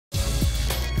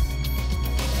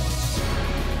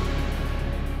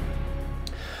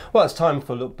Well, it's time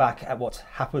for a look back at what's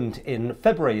happened in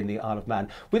February in the Isle of Man.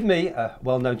 With me, a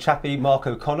well-known chappie, Mark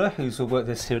O'Connor, who's worked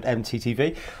with us here at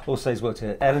MTTV. Also, he's worked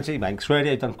at Energy, Manx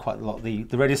Radio, done quite a lot of the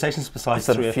radio stations besides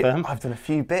 3FM. I've done a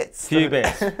few bits.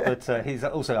 But he's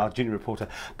also our junior reporter.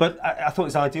 But I thought it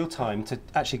was an ideal time to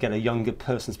actually get a younger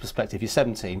person's perspective. You're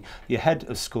 17, you're head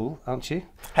of school, aren't you?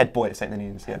 Head boy at St.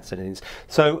 Ninians, yeah. St. Ninians.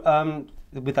 So,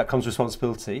 with that comes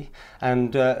responsibility,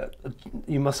 and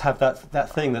you must have that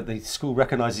thing that the school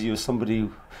recognises you as somebody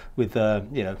with,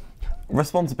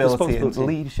 responsibility and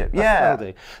leadership.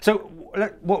 Yeah. So, what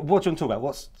do you want to talk about?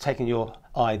 What's taken your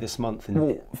eye this month?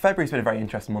 Well, February's been a very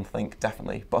interesting month, I think,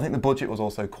 definitely. But I think the budget was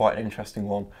also quite an interesting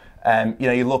one.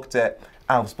 You looked at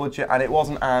Alf's budget, and it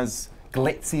wasn't as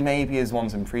glitzy maybe as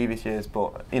ones in previous years.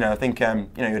 But I think you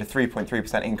had a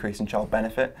 3.3% increase in child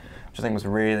benefit, which I think was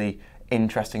really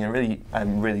interesting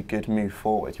and really good move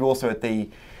forward. You also had the,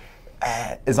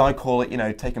 as I call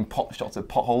it, taking pot shots at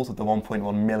potholes with the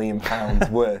 £1.1 million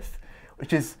worth,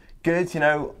 which is good.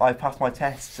 I passed my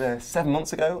test 7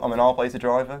 months ago. I'm an R-Blazer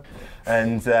driver,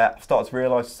 and I've started to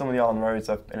realise some of the island roads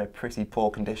are in a pretty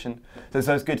poor condition. So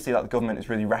it's good to see that the government is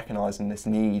really recognising this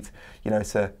need,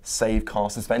 to save car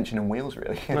suspension and wheels,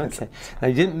 really. Okay. Now,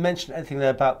 you didn't mention anything there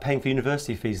about paying for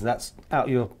university fees, and that's out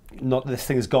your. Not this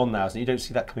thing is gone now, so you don't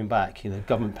see that coming back.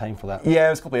 Government paying for that. Yeah, it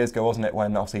was a couple of years ago, wasn't it,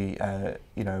 when obviously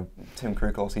Tim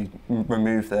Crook obviously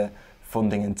removed the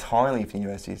funding entirely for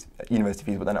university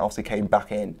fees, but then it obviously came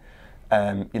back in.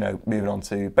 Moving on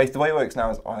to basically the way it works now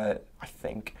is I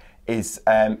think is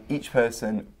each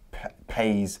person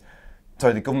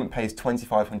the government pays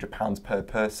 £2,500 per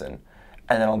person,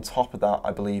 and then on top of that,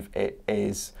 I believe it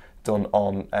is done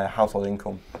on household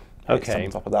income. Okay.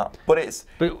 On top of that, but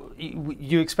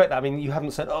you expect that. I mean, you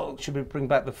haven't said, oh, should we bring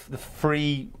back the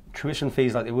free tuition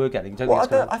fees like they were getting?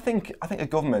 I think a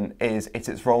government it's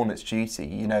its role and its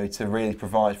duty, to really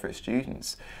provide for its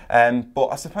students. But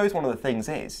I suppose one of the things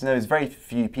is, there's very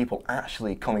few people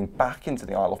actually coming back into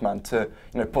the Isle of Man to,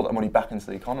 put that money back into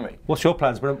the economy. What's your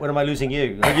plans? When am I losing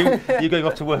you? Are you going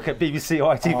off to work at BBC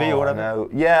or ITV or whatever? No.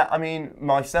 Yeah, I mean,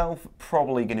 myself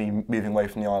probably going to be moving away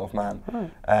from the Isle of Man.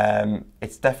 Oh.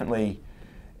 It's definitely,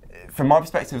 from my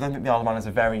perspective, I don't think the Isle of Man is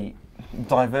a very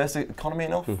diverse economy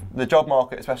enough. The job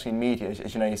market, especially in media,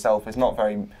 as you know yourself, is not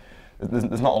very.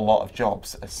 There's not a lot of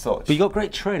jobs as such. But you got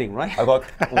great training, right? I got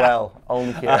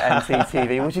only here at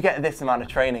MTTV. Would you get this amount of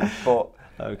training? But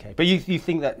okay. But you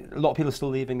think that a lot of people are still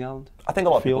leaving the island? I think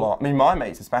a lot of people are. I mean, my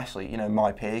mates, especially,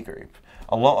 my peer group.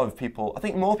 A lot of people. I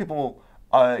think more people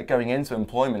are going into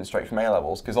employment straight from A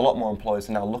levels, because a lot more employers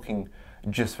are now looking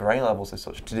just for A levels as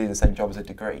such to do the same job as a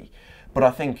degree. But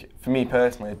I think, for me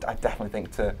personally, I definitely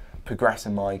think to progress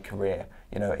in my career,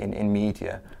 in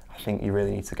media, I think you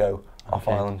really need to go off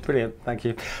island. Brilliant, thank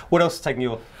you. What else has taken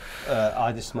your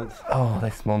eye this month? Oh,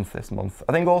 this month.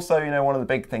 I think also, one of the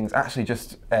big things, actually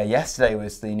just yesterday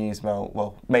was the news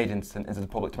made into the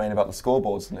public domain about the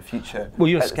scoreboards in the future. Well,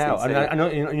 you're a scout. I know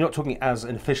you're not talking as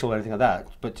an official or anything like that,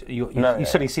 but you've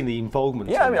certainly seen the involvement.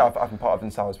 Yeah, I mean, I've been part of it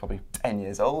since I was probably 10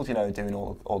 years old, doing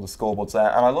all the scoreboards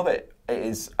there, and I love it. It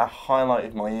is a highlight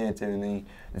of my year doing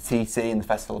the TT and the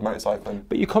Festival of Motorcycling.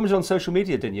 But you commented on social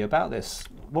media, didn't you, about this?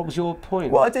 What was your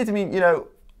point? Well, I did. I mean,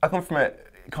 I come from a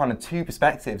kind of two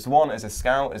perspectives. One as a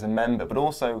scout, as a member, but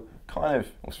also kind of,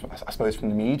 I suppose, from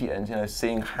the media and,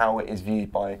 seeing how it is viewed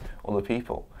by other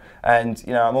people. And,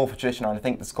 I'm all for tradition, and I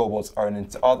think the scoreboards are an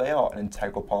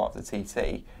integral part of the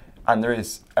TT. And there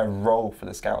is a role for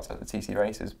the scouts at the TT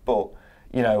races. But,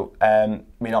 I'm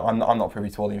not privy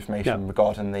to all the information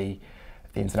regarding the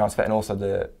ins and outs of it, and also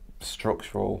the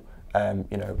structural,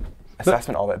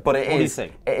 assessment of it. But what do you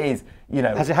think? It is,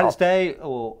 Has it had its day,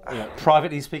 or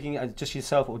privately speaking, just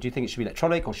yourself, or do you think it should be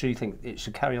electronic, or should you think it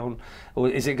should carry on, or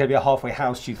is it going to be a halfway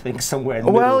house? Do you think somewhere in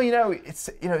the middle? Well, it's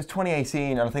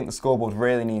 2018, and I think the scoreboard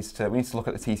really needs to look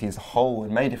at the TT as a whole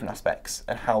in many different aspects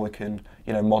and how we can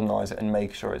modernise it and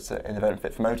make sure it's an event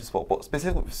fit for motorsport. But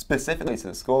specifically to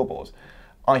the scoreboard,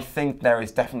 I think there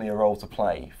is definitely a role to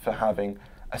play for having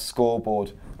a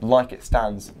scoreboard like it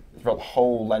stands throughout the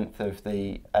whole length of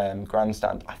the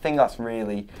grandstand. I think that's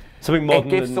really something modern.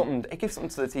 It gives something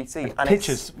to the TT. And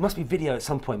pictures must be video at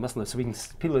some point, mustn't there?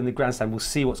 So people in the grandstand will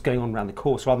see what's going on around the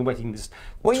course rather than waiting just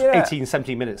 18,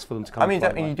 17 minutes for them to come. I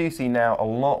mean, you do see now a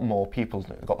lot more people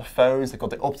have got the phones, they've got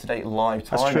the up-to-date live timings.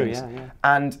 That's true, yeah.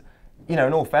 And in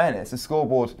all fairness, the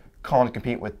scoreboard can't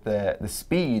compete with the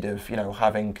speed of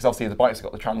having, because obviously the bikes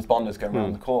have got the transponders going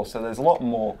around the course, so there's a lot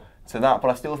more to that, but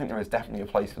I still think there is definitely a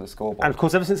place for the scoreboard. And of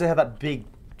course, ever since they had that big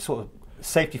sort of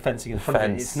safety fencing in front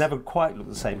of it, it's never quite looked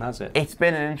the same, has it? It's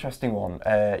been an interesting one.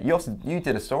 You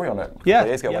did a story on it a couple of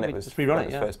years ago when it was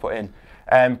first put in.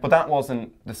 But that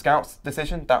wasn't the Scouts'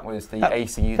 decision, that was the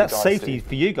ACU. That's safety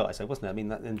for you guys, though, wasn't it? I mean,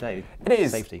 that in the day, it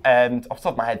is. Safety. And off the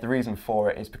top of my head, the reason for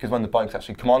it is because when the bikes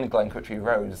actually come on Glen Country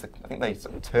Road, I think they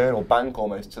sort of turn or bank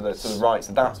almost to the right,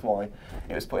 so that's why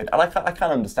it was put in. And I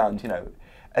can understand, you know,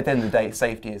 at the end of the day,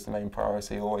 safety is the main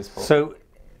priority always. So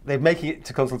they're making it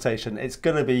to consultation. It's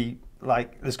going to be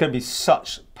like, there's going to be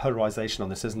such polarisation on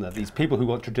this, isn't there? These people who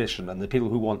want tradition and the people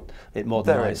who want it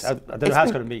modernised. I don't know how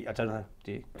it's going to meet. I don't know.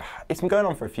 Do you? It's been going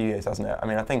on for a few years, hasn't it? I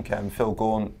mean, I think Phil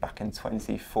Gorn back in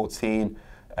 2014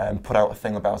 put out a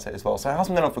thing about it as well. So it has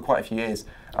been going on for quite a few years.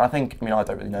 And I think, I mean, I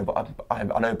don't really know, but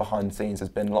I know behind the scenes there's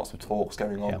been lots of talks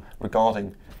going on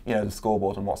regarding, you know, the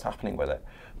scoreboard and what's happening with it.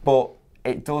 But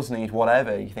it does need,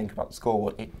 whatever you think about the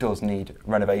scoreboard, it does need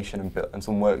renovation and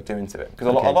some work doing to it. Because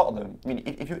a lot of them, I mean,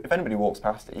 if anybody walks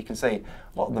past it, you can see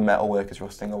a lot of the metal work is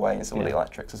rusting away, and some of the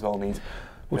electrics as well need.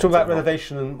 We'll talk about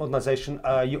renovation and modernisation.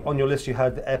 On your list, you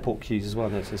had airport queues as well,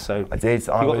 notice. So I did. You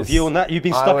got a view on that? You've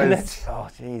been stuck in it. Oh,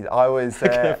 geez, I was.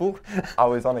 Careful. I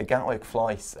was on a Gatwick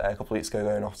flight a couple of weeks ago,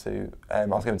 going off to. I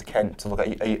was going to Kent to look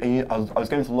at. I was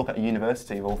going to look at a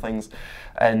university of all things,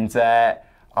 and.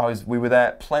 We were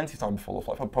there plenty of time before the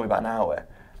flight, probably about an hour,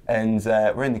 and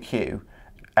we're in the queue,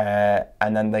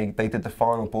 and then they did the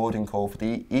final boarding call for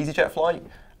the EasyJet flight,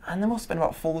 and there must have been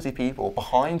about 40 people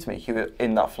behind me who were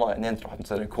in that flight, and they ended up having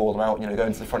to call them out, you know,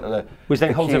 going to the front of the which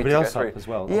then holds everybody else up as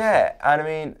well. Yeah, and I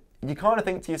mean, you kind of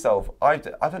think to yourself, I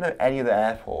don't know any other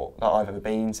airport that I've ever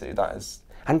been to that is.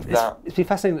 And it's been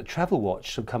fascinating that Travel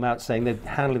Watch have come out saying they're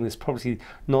handling this probably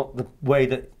not the way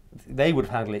that they would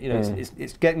have handled it. You know,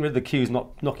 it's getting rid of the queues,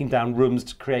 not knocking down rooms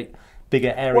to create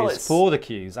bigger areas for the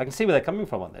queues. I can see where they're coming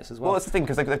from on this as well. Well, that's the thing,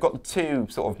 because they've got the two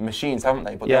sort of machines, haven't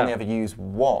they? But they only ever use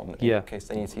one in case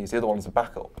they need to use the other one as a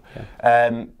backup.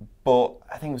 But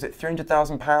I think, was it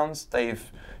 £300,000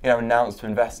 they've announced to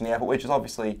invest in the airport, which is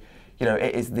obviously, you know,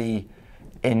 it is the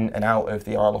in and out of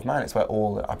the Isle of Man. It's where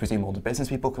I presume all the business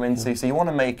people come into. So you want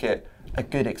to make it a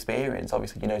good experience,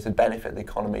 obviously, you know, to benefit the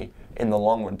economy in the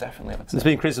long run, definitely. There's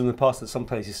been criticism in the past that some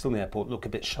places still in the airport look a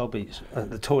bit shabby.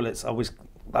 The toilets,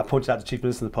 I pointed out to Chief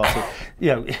Minister in the past,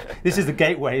 you know, this is the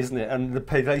gateway, isn't it? And the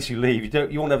place you leave,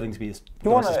 you want everything to be as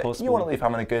nice as possible. You want to leave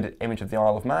having a good image of the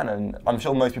Isle of Man, and I'm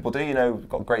sure most people do. You know, we've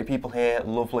got great people here,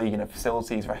 lovely, you know,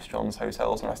 facilities, restaurants,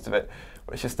 hotels, and the rest of it.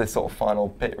 But it's just this sort of final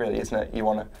bit, really, isn't it? You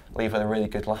want to leave with a really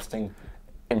good, lasting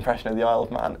impression of the Isle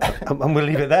of Man. And we'll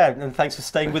leave it there. And thanks for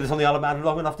staying with us on the Isle of Man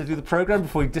long enough to do the programme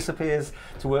before he disappears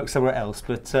to work somewhere else.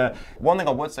 But one thing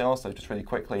I would say also, just really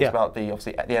quickly, is about the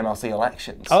MLC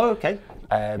elections. Oh, okay.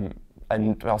 And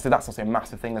obviously that's also a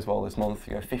massive thing as well this month.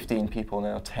 You know, 15 people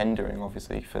now tendering,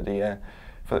 obviously, for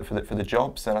the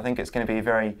jobs, and I think it's going to be a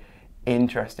very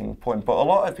interesting point. But a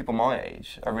lot of people my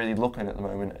age are really looking at the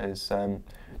moment as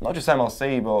not just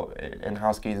MLC, but in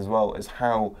house keys as well, as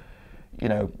how, you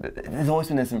know, there's always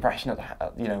been this impression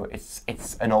that, you know,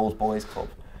 it's an old boys club,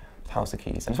 House of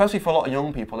Keys, and especially for a lot of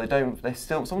young people,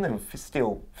 some of them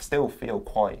still feel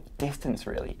quite distant,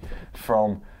 really,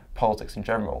 from politics in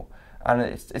general, and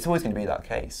it's always going to be that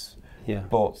case. Yeah.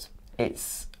 But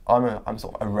I'm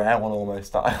sort of a rare one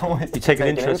almost. That I always you take an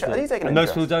interest. And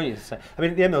most people don't. I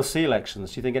mean, the MLC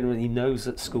elections. Do you think anybody knows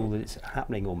at school that it's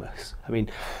happening almost? I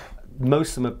mean,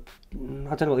 most of them are.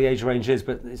 I don't know what the age range is,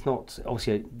 but it's not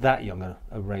obviously that young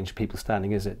a range of people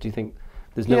standing, is it? Do you think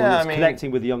there's no one that's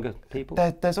connecting with the younger people?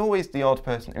 There's always the odd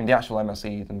person. I mean, the actual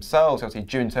MLC themselves, obviously,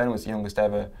 June Turner was the youngest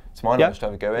ever, to my knowledge, to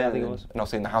ever go in. I think it was. And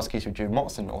obviously in the House of Keys with June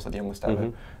Watson, also the youngest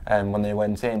ever, when they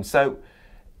went in. So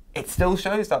it still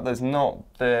shows that there's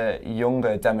not the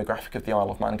younger demographic of the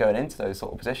Isle of Man going into those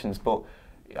sort of positions. But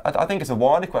I think it's a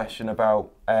wider question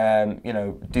about, you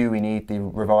know, do we need the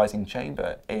revising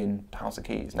chamber in the House of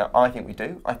Keys? Now, I think we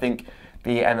do. I think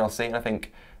the MLC, and I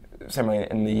think similarly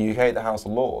in the UK, the House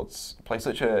of Lords, play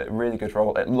such a really good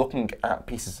role at looking at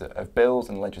pieces of bills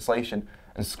and legislation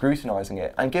and scrutinising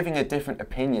it and giving a different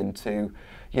opinion to,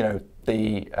 you know,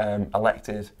 the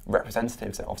elected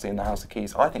representatives, obviously in the House of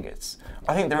Keys. I think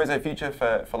there is a future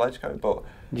for Legco, but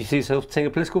do you see yourself taking a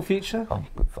political future? I'm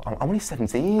only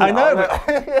 17. I know,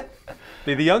 but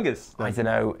be the youngest. I don't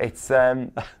know. It's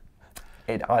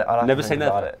I'll never say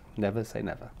never. Never say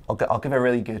never. I'll give a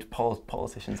really good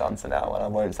politician's answer now, and I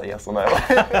won't say yes or no.